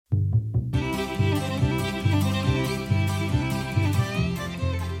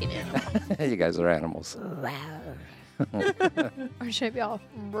You guys are animals. Or should I be all...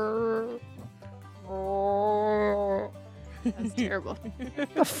 That's terrible.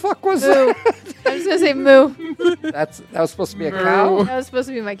 The fuck was Moo. that? I was going to say moo. That was supposed to be a cow? That was supposed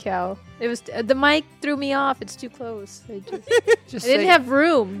to be my cow. It was the mic threw me off. It's too close. I Just didn't have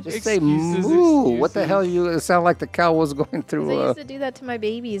room. Just say moo. What the hell? It sounded like the cow was going through. I used to do that to my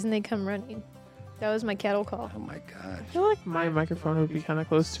babies, and they come running. That was my cattle call. Oh my god! I feel like my microphone would be kind of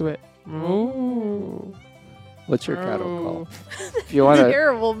close to it. Moo. What's your cattle call? If you want to,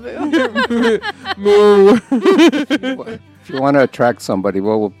 Terrible moo. Moo. if you want to attract somebody,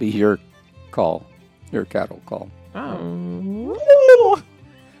 what will be your call? Your cattle call? Oh.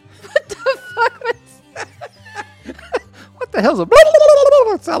 What the fuck was that? What the hell's a?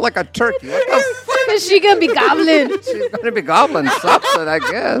 It sounds like a turkey. What the fuck? Is she gonna be gobbling? She's gonna be gobbling something, I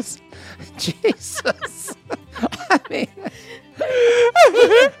guess. Jesus. I mean,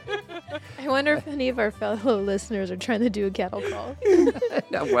 I wonder if any of our fellow listeners are trying to do a cattle call.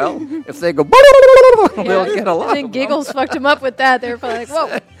 well, if they go, they'll get a lot. And then Giggles fucked him up with that. They were probably like,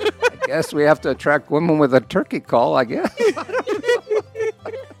 "Whoa." I guess we have to attract women with a turkey call, I guess.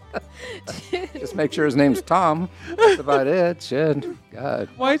 Just make sure his name's Tom. That's about it. Shit. God.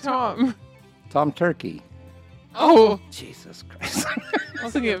 Why Tom? Tom Turkey. Oh. Jesus Christ. I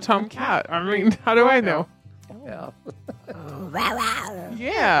was thinking of Tom Cat. I mean, how do I know? Yeah.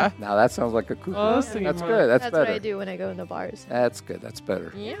 Yeah. Now that sounds like a cuckoo. Oh, I was thinking That's more- good. That's That's better. what I do when I go in the bars. That's good. That's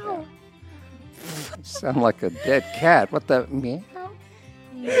better. Meow. You sound like a dead cat. What the? Meow.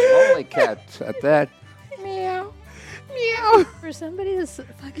 Lonely cat at that. Meow. Meow. For somebody that's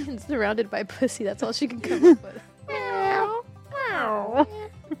fucking surrounded by pussy, that's all she can come up with. Meow. Meow.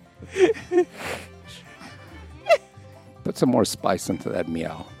 Put some more spice into that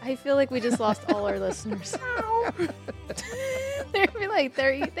meow. I feel like we just lost all our listeners. They'd be like,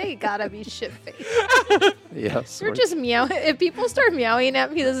 they gotta be shit-faced. Yes. We're just meowing. If people start meowing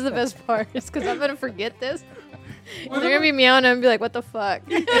at me, this is the best part. It's because I'm gonna forget this. They're gonna be meowing and be like, "What the fuck?"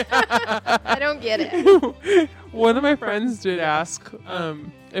 I don't get it. One of my friends did ask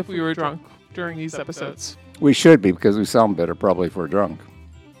if we were drunk during these episodes. We should be because we sound better probably if we're drunk.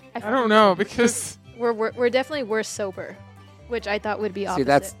 I don't know because We're definitely worse sober, which I thought would be opposite. See,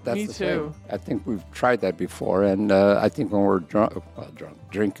 that's Me the too. thing. I think we've tried that before, and I think when we're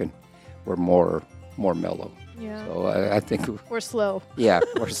drinking, we're more mellow. Yeah. So I think, We're slow. yeah,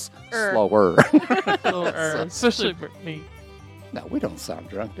 we're slower. especially for me. No, we don't sound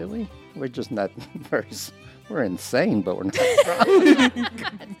drunk, do we? We're just not very. We're insane, but we're not drunk.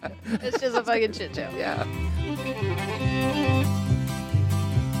 It's just a fucking shit show. Yeah.